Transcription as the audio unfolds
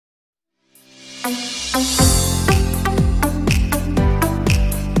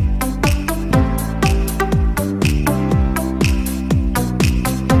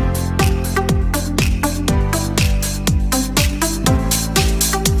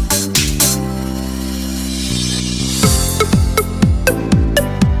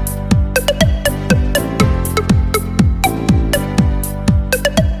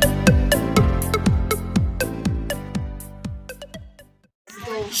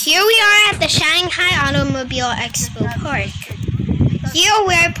Here we are at the Shanghai Automobile Expo Park. Here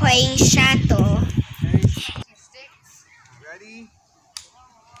we're playing Shato. Ready?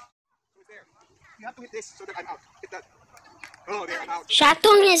 There. You have to hit this so that I'm out. Hit that. Oh, there, I'm out.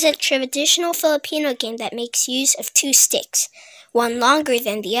 Shatong is a traditional Filipino game that makes use of two sticks, one longer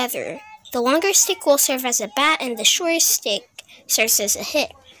than the other. The longer stick will serve as a bat and the shorter stick serves as a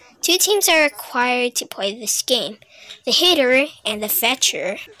hit. Two teams are required to play this game, the hitter and the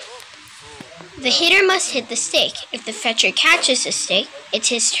fetcher. The hitter must hit the stick. If the fetcher catches the stick, it's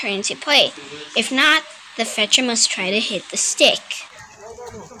his turn to play. If not, the fetcher must try to hit the stick.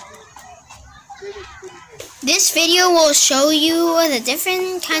 This video will show you the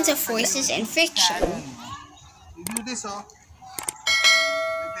different kinds of forces and friction. You do this, oh.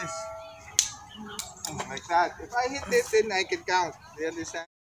 Like this. Like that. If I hit this, then I can count. Do you understand?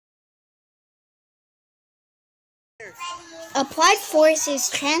 Applied force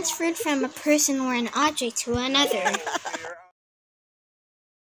is transferred from a person or an object to another.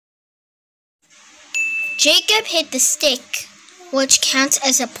 Jacob hit the stick, which counts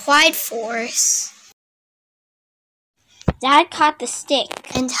as applied force. Dad caught the stick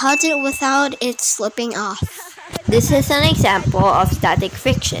and held it without it slipping off. This is an example of static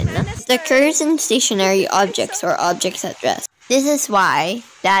friction. It occurs in stationary objects or objects at rest. This is why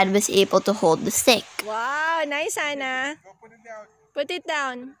Dad was able to hold the stick. Wow, nice, Hannah. Put it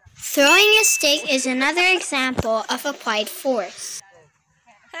down. Throwing a stick is another example of applied force.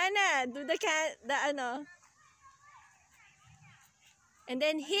 Hannah, do the ano. And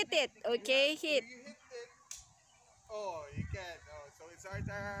then hit it, okay? Hit. Oh, you can. Oh, so it's our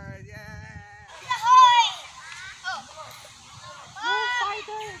turn. Yeah.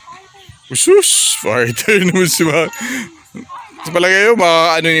 Usus! Fighter naman si Ma. Sa palagay mo,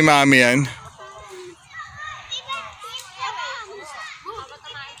 baka ano ni Mami yan?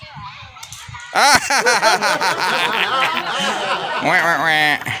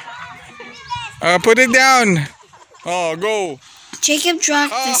 Put it down. Oh, go. Jacob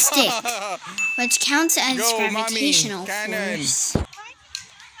dropped the stick, which counts as Go, gravitational Mommy. Cannon. force.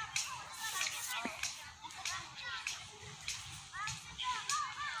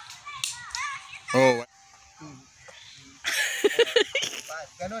 Oh.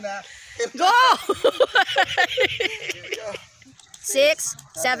 Ganun na. Go! 6,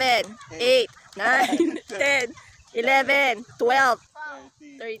 7, 8, 9, 10, 11, 12,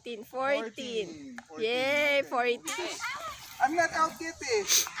 13, 14. Yay, 14. I'm not out yet, eh.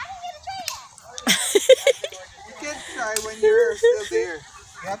 You can't try when you're still there.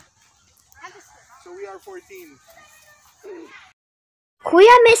 Yep. So we are 14.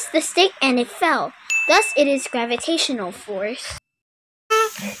 Kuya missed the stick and it fell. Thus, it is gravitational force.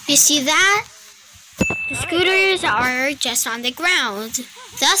 You see that? The scooters are just on the ground.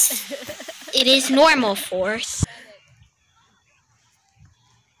 Thus, it is normal force.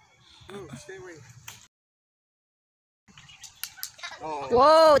 Oh, stay away. Oh,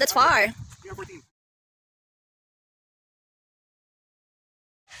 Whoa, that's far. we are 14.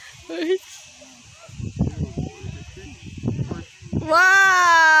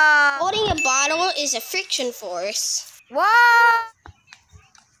 Wow! Holding a bottle is a friction force. Wow!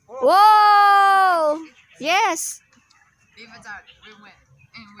 Whoa! Yes.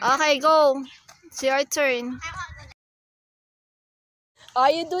 Okay, go. It's your turn. Oh,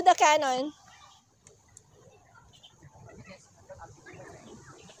 you do the cannon.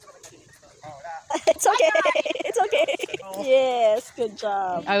 It's okay. It's okay. Yes, good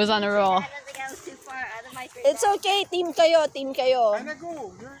job. I was on a roll. It's okay. Team kayo. Team kayo. Anna,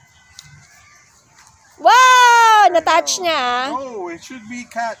 go. Wow! Na-touch niya. No, it should be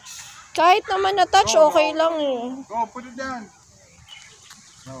catch. Kahit naman na-touch, okay lang eh. Go, put it down.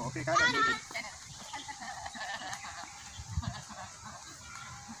 No, okay, catch it.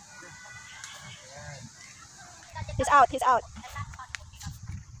 He's out. He's out.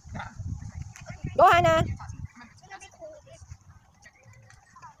 Go, Hannah.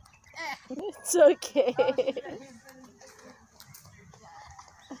 It's okay.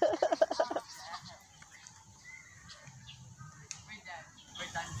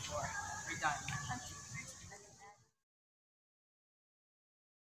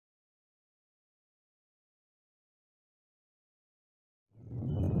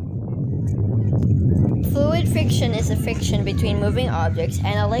 fluid friction is a friction between moving objects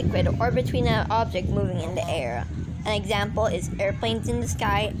and a liquid or between an object moving in the air. An example is airplanes in the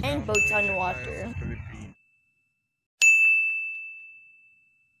sky and boats on water.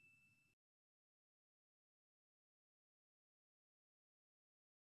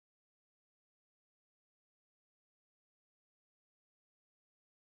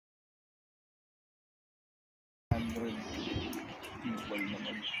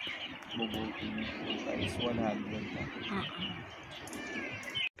 People na mag-voting is 100.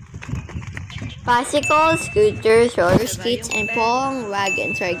 Bicycles, scooters, roller skates, and pulling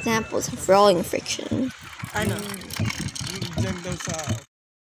wagons are examples of rolling friction. Ano? Diyan daw sa...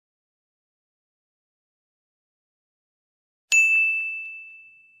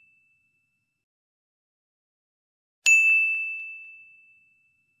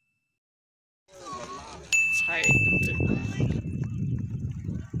 It's hard.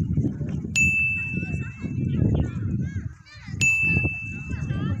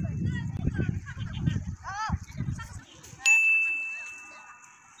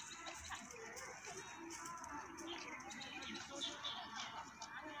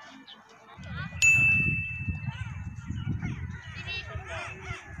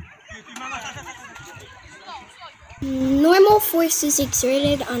 Normal force is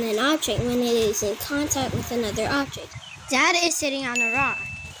exerted on an object when it is in contact with another object. Dad is sitting on a rock,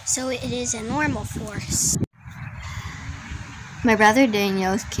 so it is a normal force. My brother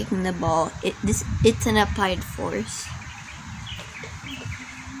Daniel is kicking the ball. It's an applied force.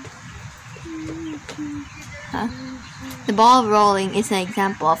 The ball rolling is an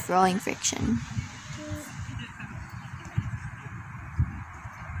example of rolling friction.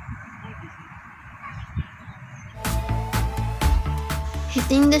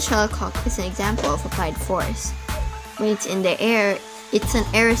 Hitting the shuttlecock is an example of applied force. When it's in the air, it's an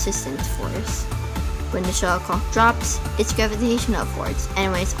air resistance force. When the shuttlecock drops, it's gravitational force,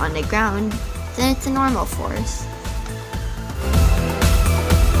 and when it's on the ground, then it's a normal force.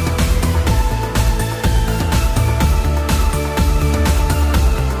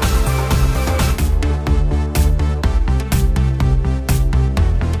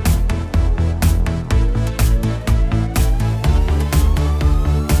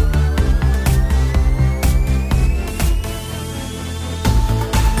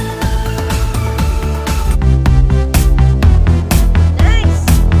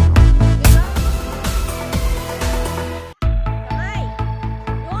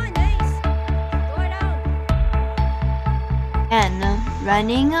 And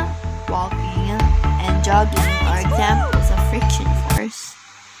running, walking, and jogging are examples of friction force.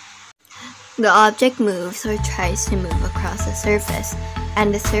 The object moves or tries to move across a surface,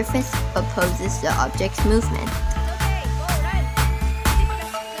 and the surface opposes the object's movement. Okay, go, run.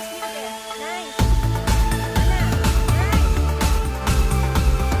 Nice.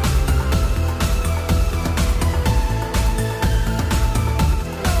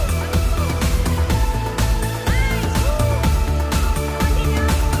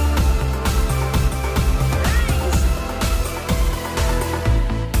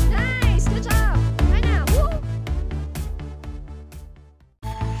 Nice, good job. Right now, woo.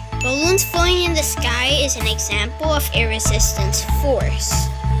 Balloons flying in the sky is an example of air resistance force.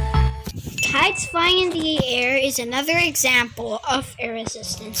 Kites flying in the air is another example of air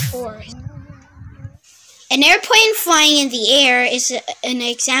resistance force. An airplane flying in the air is an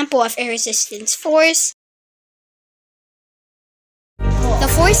example of air resistance force. The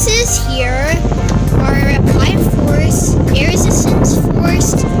forces here are applied force, air resistance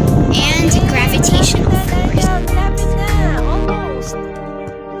force, and gravitational force. Lapit na, almost.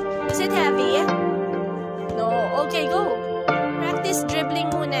 Is it heavy? No. Okay, go. Practice dribbling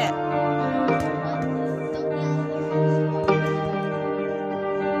muna.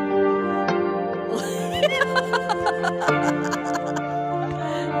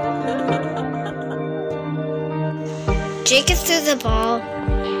 Jacob threw the ball,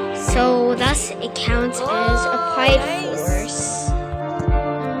 so thus it counts as applied nice. force.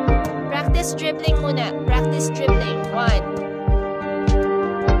 Practice dribbling muna. Practice dribbling. 1.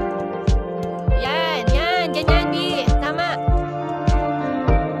 Yan, yan. Ganyan, B. Tama.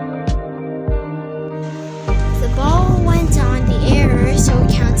 The ball went on the air, so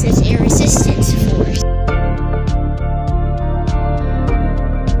it counts as air resistance force.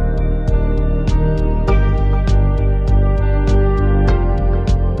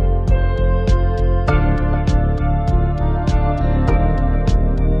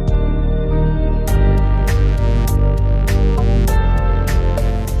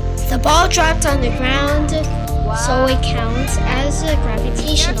 The ball dropped on the ground So it counts as a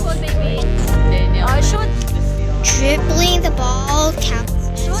gravitational Careful, baby. force. Shoot. Dribbling the ball counts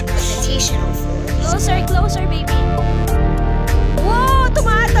as gravitational force. Closer, baby. Wow,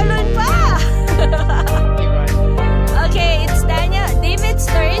 tumatalon pa! Okay, it's David's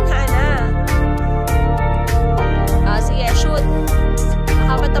turn, Hannah. Sige, shoot.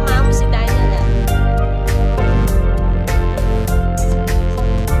 Baka matamaan mo si Daniel, ah.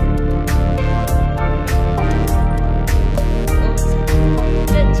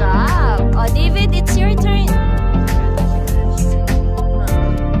 Good job. Oh, David, it's your turn.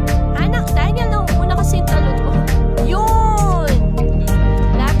 Anak, Daniel, nauuna kasi yung talon mo. Yun!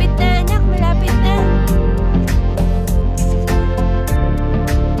 Malapit na, anak. Malapit na.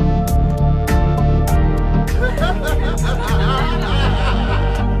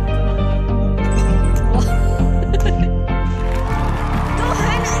 Go,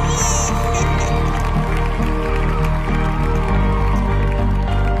 Hannah!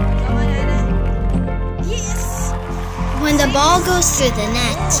 Come on, Hannah. Yes! When the ball goes through the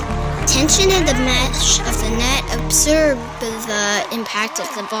net, tension in the mesh of the net absorb the impact of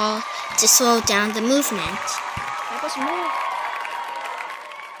the ball to slow down the movement. Tapos mo.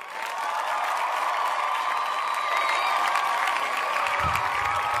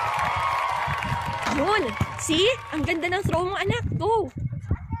 Yun. See? Ang ganda ng throw mo, anak. Go.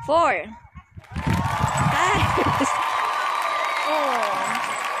 4. 5. Oh.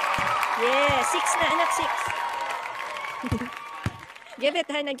 Yeah. 6 na, anak. 6. Give it,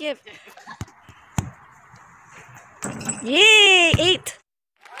 Hannah. Give. Yay! 8.